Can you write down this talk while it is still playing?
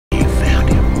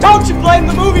Don't you blame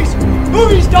the movies?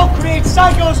 Movies don't create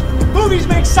psychos. Movies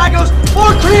make psychos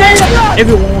more creative. Hey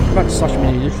everyone, welcome back to Slash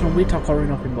Media. This is we talk horror,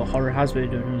 nothing but horror. How's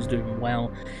everybody doing? Who's doing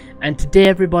well? And today,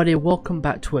 everybody, welcome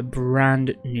back to a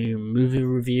brand new movie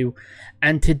review.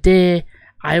 And today,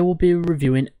 I will be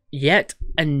reviewing yet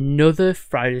another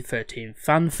Friday the 13th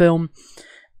fan film.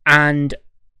 And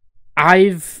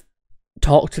I've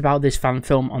talked about this fan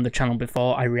film on the channel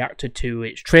before. I reacted to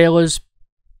its trailers.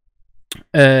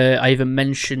 I even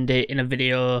mentioned it in a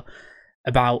video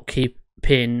about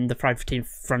keeping the Friday the 13th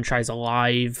franchise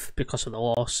alive because of the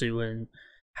lawsuit and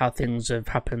how things have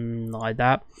happened like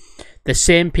that. The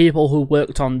same people who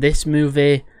worked on this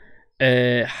movie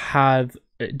did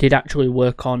actually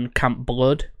work on Camp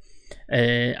Blood,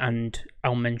 and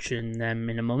I'll mention them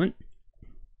in a moment.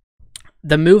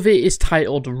 The movie is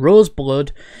titled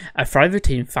Roseblood, a Friday the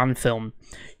 13th fan film.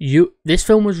 This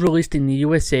film was released in the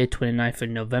USA 29th of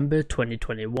November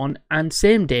 2021 and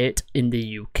same date in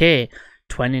the UK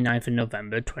 29th of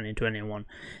November 2021.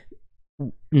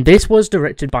 This was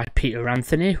directed by Peter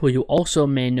Anthony, who you also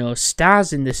may know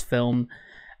stars in this film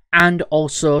and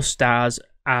also stars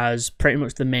as pretty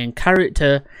much the main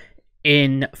character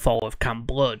in Fall of Camp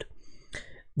Blood.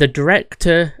 The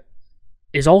director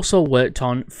is also worked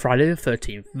on Friday the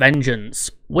 13th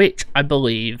Vengeance, which I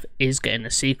believe is getting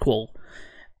a sequel.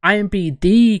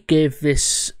 IMDb gave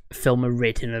this film a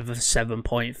rating of a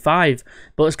 7.5,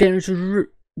 but let's get into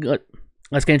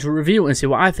a review and see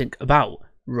what I think about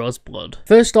Roseblood.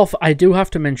 First off, I do have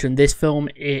to mention this film.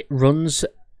 It runs,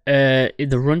 the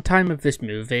runtime of this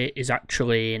movie is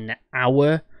actually an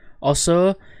hour or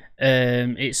so.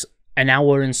 It's an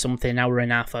hour and something, hour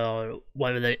and a half or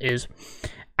whatever it is.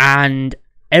 And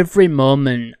every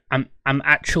moment, I'm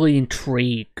actually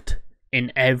intrigued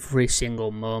in every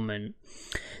single moment.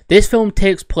 This film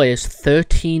takes place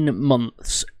 13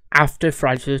 months after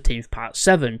Friday the 13th Part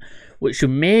 7, which you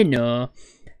may know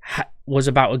was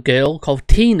about a girl called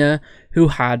Tina who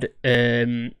had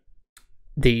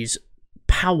these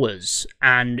powers.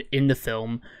 And in the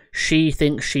film, she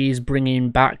thinks she's bringing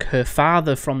back her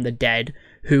father from the dead,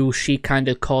 who she kind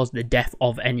of caused the death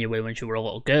of anyway when she was a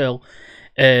little girl.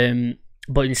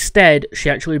 But instead, she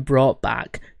actually brought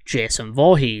back Jason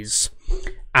Voorhees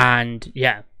and,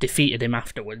 yeah, defeated him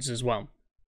afterwards as well.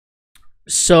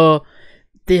 So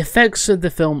the effects of the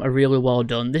film are really well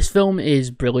done. This film is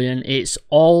brilliant. It's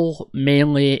all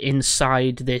mainly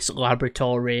inside this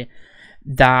laboratory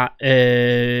that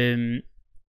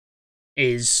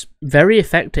is very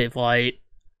effective, like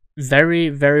very,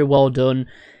 very well done.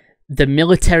 The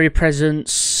military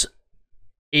presence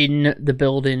in the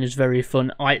building is very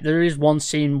fun. Like, there is one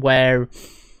scene where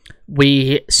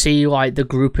we see like the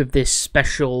group of this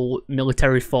special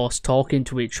military force talking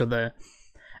to each other,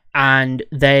 and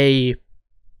they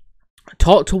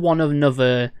talk to one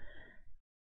another,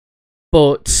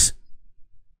 but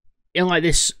in like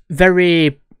this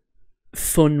very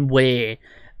fun way,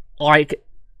 like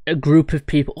a group of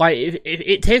people. Like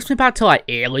it takes me back to like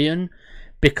Alien,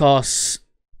 because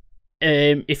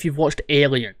if you've watched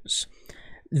Aliens,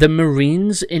 the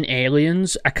Marines in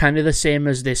Aliens are kind of the same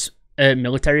as this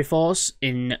military force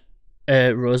in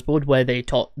Roseblood, where they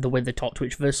talk the way they talk to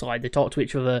each other. So like they talk to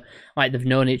each other like they've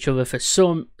known each other for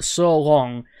so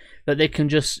long that they can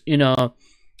just, you know,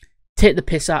 take the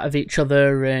piss out of each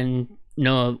other and, you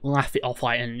know, laugh it off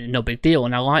like and no big deal.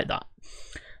 And I like that.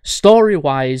 Story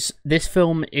wise, this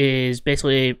film is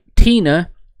basically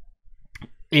Tina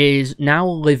is now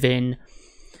living.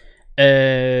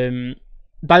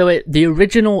 By the way, the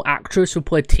original actress who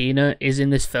played Tina is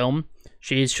in this film.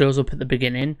 She shows up at the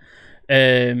beginning,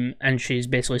 and she's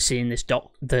basically seeing this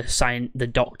the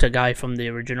doctor guy from the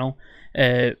original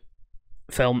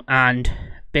film. And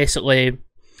basically,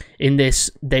 in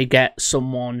this, they get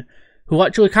someone who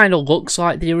actually kind of looks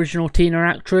like the original Tina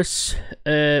actress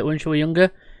when she was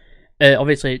younger.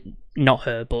 Obviously, not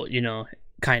her, but, you know,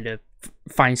 kind of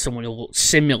find someone who looks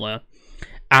similar.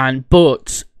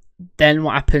 But then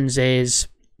what happens is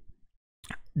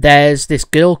there's this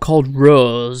girl called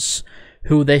Rose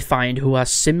who they find who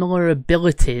has similar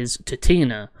abilities to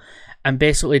Tina, and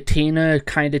basically Tina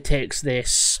kind of takes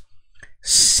this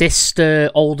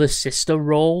older sister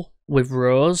role with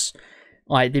Rose.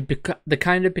 Like they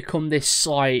kind of become this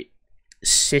like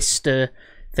sister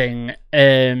thing,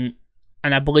 and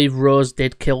I believe Rose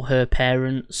did kill her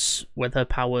parents with her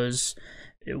powers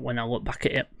when I look back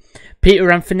at it.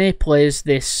 Peter Anthony plays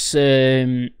this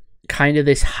kind of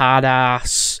this hard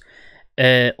ass,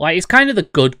 like he's kind of the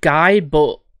good guy,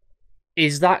 but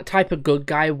is that type of good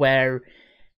guy where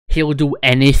he'll do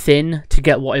anything to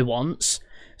get what he wants.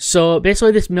 So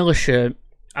basically, this militia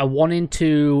wanting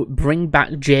to bring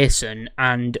back Jason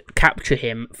and capture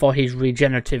him for his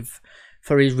regenerative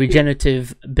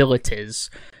abilities.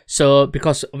 So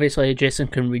because obviously Jason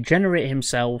can regenerate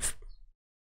himself,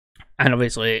 and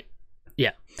obviously,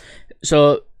 yeah.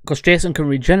 So because Jason can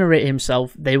regenerate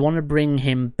himself, they want to bring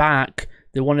him back.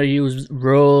 They want to use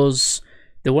Rose.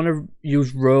 They want to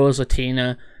use Rose or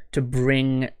Tina to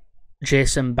bring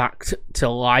Jason back to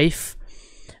life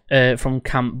from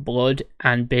Camp Blood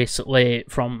and basically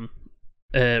from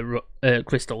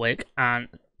Crystal Lake and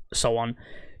so on,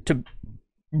 to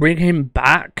bring him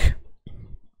back,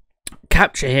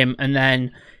 capture him, and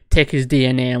then take his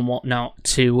DNA and whatnot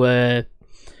to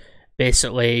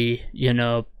basically, you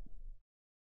know,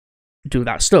 do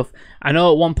that stuff. I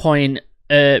know at one point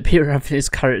Peter Anthony's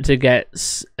character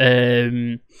gets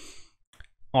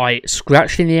like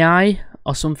scratched in the eye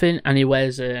or something, and he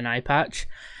wears an eye patch,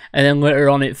 and then later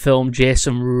on in film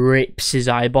Jason rips his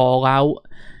eyeball out,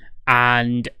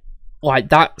 and like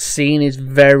that scene is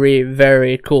very,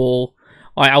 very cool.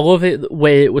 Like, I love it the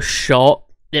way it was shot.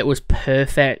 It was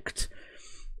perfect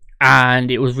and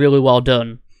it was really well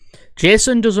done.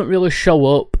 Jason doesn't really show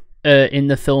up in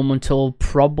the film until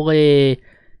probably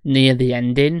near the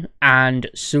ending, and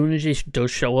as soon as he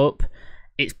does show up,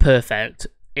 it's perfect.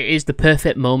 It is the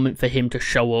perfect moment for him to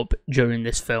show up during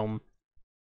this film.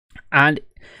 And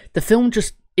the film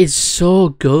just is so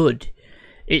good.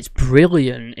 It's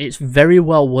brilliant. It's very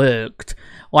well worked.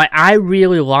 Like, I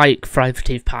really like Friday the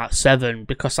 13th Part 7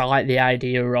 because I like the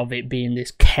idea of it being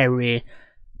this Kerry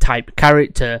type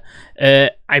character.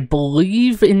 I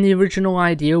believe in the original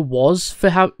idea was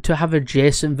to have a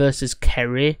Jason versus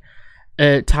Kerry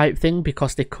type thing,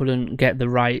 because they couldn't get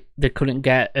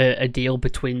a deal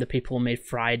between the people who made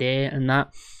Friday and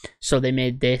that, so they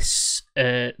made this.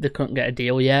 They couldn't get a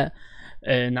deal yet,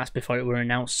 and that's before it were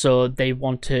announced. So they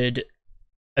wanted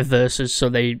a versus, so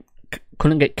they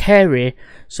couldn't get Kerry,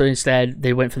 so instead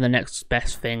they went for the next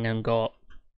best thing and got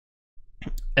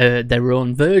their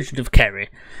own version of Kerry.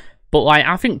 But like,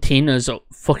 I think Tina's a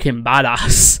fucking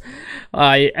badass.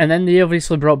 And then they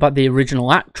obviously brought back the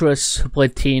original actress who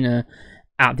played Tina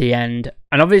at the end,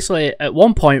 and obviously at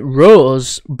one point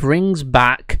Rose brings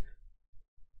back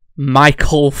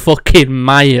Michael fucking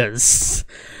Myers.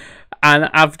 And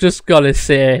I've just got to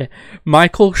say,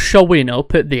 Michael showing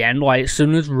up at the end, like, as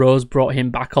soon as Rose brought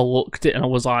him back, I looked at it and I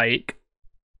was like,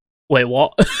 wait,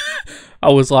 what? I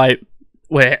was like,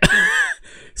 wait.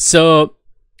 So,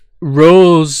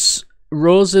 Rose's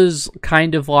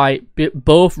kind of like,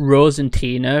 both Rose and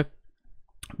Tina,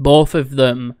 both of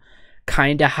them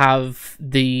kind of have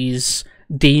these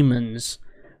demons.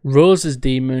 Rose's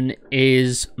demon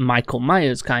is Michael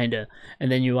Myers, kind of.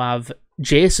 And then you have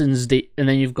and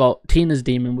then you've got Tina's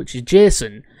demon, which is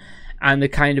Jason, and they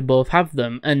kind of both have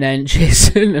them. And then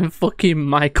Jason and fucking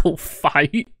Michael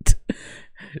fight.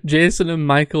 Jason and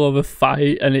Michael have a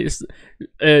fight, and it's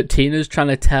Tina's trying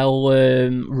to tell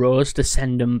Rose to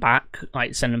send them back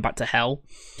to hell,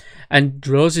 and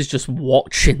Rose is just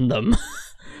watching them.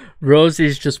 Rose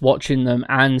is just watching them,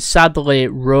 and sadly,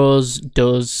 Rose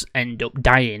does end up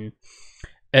dying.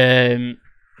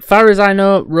 Far as I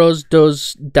know, Rose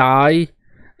does die.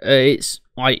 It's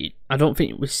like, I don't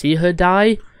think we see her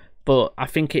die, but I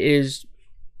think it is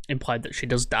implied that she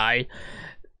does die.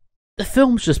 The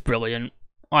film's just brilliant.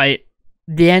 Like,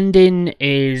 the ending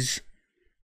is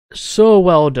so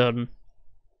well done,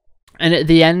 and at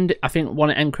the end, I think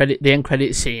the end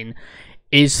credit scene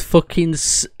is fucking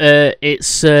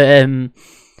it's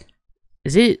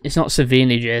not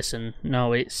Savini Jason.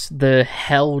 No, it's the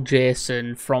Hell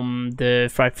Jason from the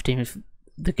Friday the 13th,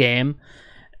 the game.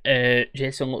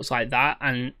 Jason looks like that,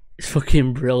 and it's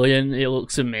fucking brilliant. It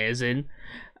looks amazing,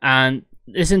 and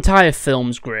this entire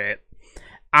film's great.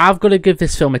 I've got to give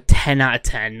this film a 10 out of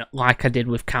 10, like I did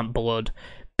with Camp Blood,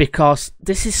 because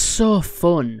this is so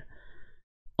fun.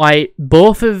 Like,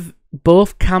 both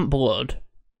Camp Blood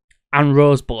and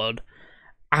Roseblood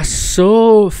are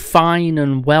so fine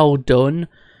and well done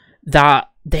that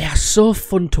they are so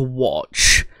fun to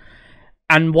watch.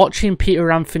 And watching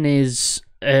Peter Anthony's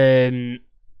kind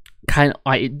of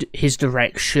like his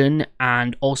direction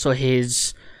and also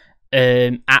his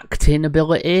acting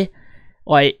ability,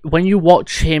 like when you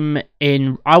watch him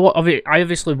in, I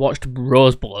obviously watched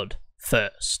Roseblood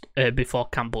first before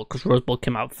Camp Blood, because Roseblood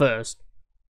came out first.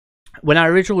 When I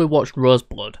originally watched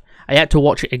Roseblood, I had to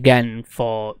watch it again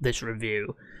for this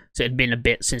review, so it had been a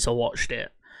bit since I watched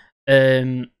it.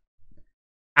 And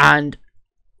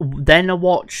then I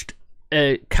watched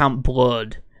Camp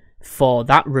Blood for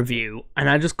that review, and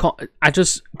I just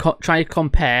try to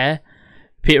compare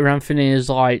Peter Anthony's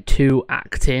like two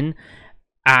acting,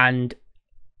 and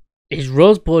his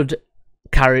Roseblood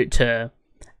character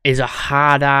is a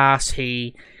hard ass.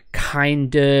 He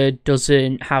kinda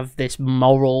doesn't have this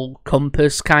moral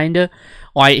compass, kinda.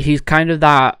 Like, he's kind of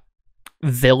that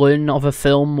villain of a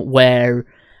film where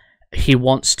he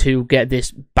wants to get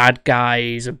this bad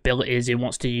guy's abilities, he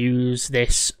wants to use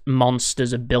this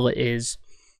monster's abilities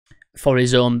for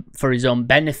his own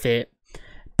benefit,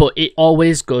 but it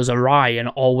always goes awry and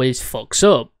always fucks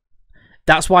up.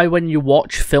 That's why when you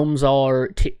watch films or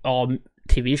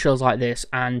TV shows like this,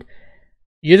 and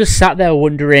you just sat there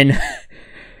wondering,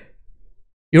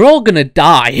 you're all gonna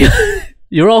die.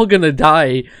 You're all gonna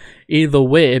die either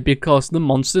way because the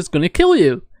monster's gonna kill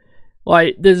you.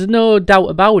 Like, there's no doubt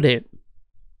about it.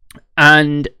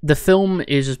 And the film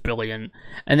is just brilliant.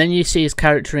 And then you see his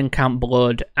character in Camp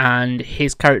Blood, and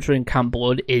his character in Camp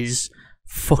Blood is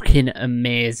fucking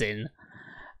amazing.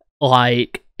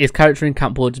 Like, his character in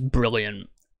Camp Blood's brilliant.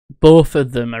 Both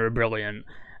of them are brilliant.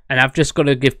 And I've just got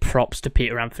to give props to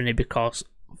Peter Anthony because,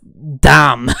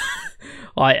 damn.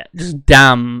 Like, just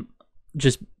damn.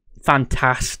 Just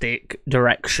fantastic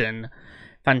direction.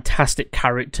 Fantastic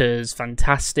characters.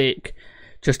 Fantastic.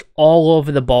 Just all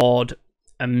over the board.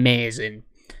 Amazing.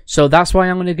 So that's why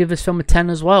I'm going to give this film a 10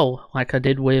 as well. Like I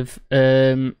did with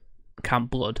Camp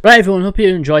Blood. Right, everyone. Hope you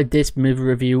enjoyed this movie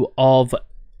review of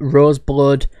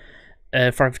Roseblood.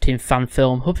 Friday 13th fan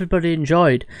film. Hope everybody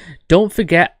enjoyed. Don't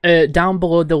forget, down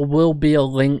below there will be a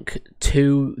link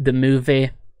to the movie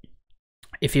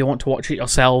if you want to watch it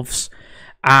yourselves.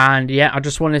 And yeah, I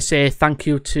just want to say thank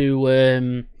you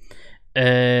to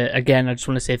again, I just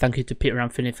want to say thank you to Peter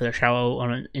Anthony for the shout out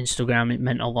on Instagram. It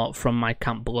meant a lot from my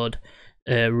Camp Blood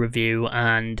review,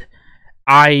 and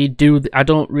I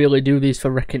don't really do these for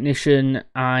recognition.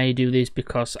 I do these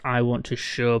because I want to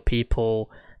show people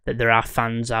that there are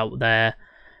fans out there.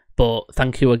 But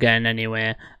thank you again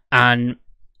anyway. And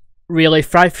really,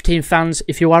 Friday 13 fans,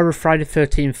 if you are a Friday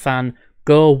 13 fan,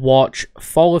 go watch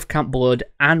Fall of Camp Blood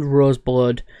and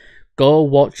Roseblood. Go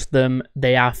watch them.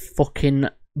 They are fucking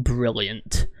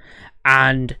brilliant.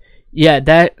 And yeah,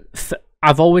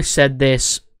 I've always said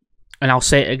this, and I'll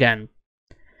say it again.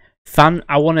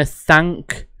 I want to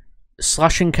thank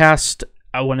Slashing Cast.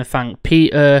 I want to thank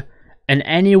Peter and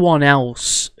anyone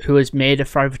else who has made a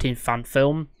Friday 13 fan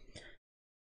film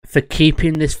for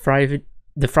keeping the Friday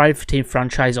 13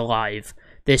 franchise alive.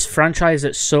 This franchise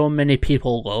that so many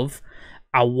people love.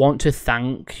 I want to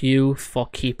thank you for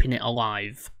keeping it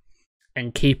alive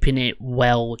and keeping it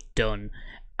well done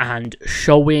and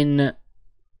showing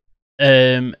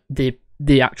the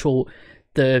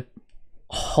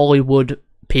Hollywood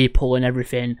people and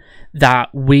everything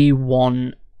that we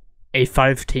want a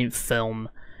Friday 13th film,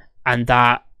 and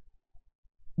that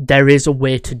there is a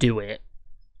way to do it,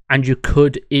 and you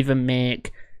could even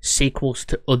make sequels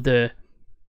to other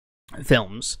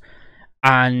films.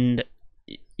 And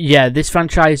yeah, this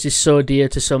franchise is so dear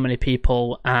to so many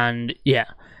people, and yeah.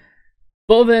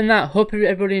 But other than that, hope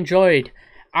everybody enjoyed.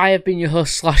 I have been your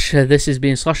host Slasher. This has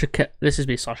been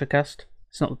Slashercast.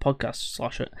 It's not the podcast,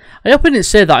 Slasher. I hope I didn't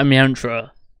say that in my intro.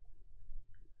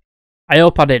 I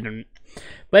hope I didn't.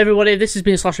 But everybody, this has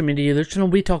been Slasher Media, the channel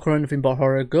we talk around nothing but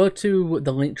horror. Go to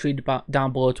the link tree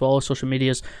down below to all our social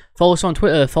medias. Follow us on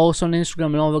Twitter, follow us on Instagram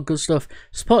and all that good stuff.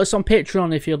 Support us on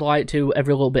Patreon if you'd like to.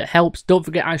 Every little bit helps. Don't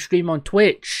forget I stream on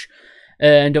Twitch.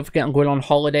 And don't forget I'm going on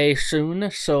holiday soon.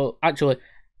 So actually,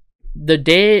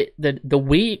 the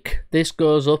week this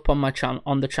goes up on my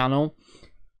the channel,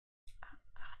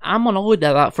 I'm on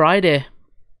holiday that Friday.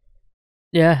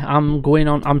 Yeah,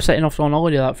 I'm setting off on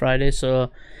holiday that Friday,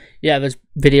 so yeah, there's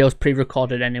videos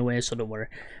pre-recorded anyway, so don't worry.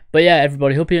 But yeah,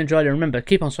 everybody, hope you enjoyed it. Remember,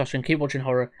 keep on slashing, keep watching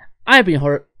horror. I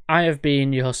have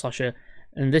been your host Slasher,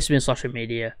 and this has been Slasher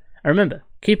Media. And remember,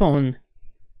 keep on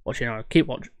watching horror, keep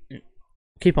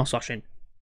on slashing,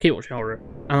 keep watching horror,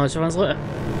 and I'll see you guys later.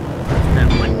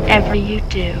 Whatever you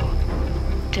do,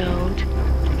 don't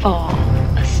fall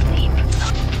asleep.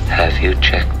 Have you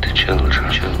checked the children?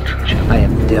 I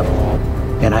am the devil,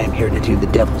 and I am here to do the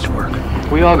devil's work.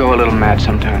 We all go a little mad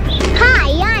sometimes.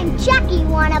 Hi, I'm Chucky.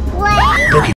 Wanna play?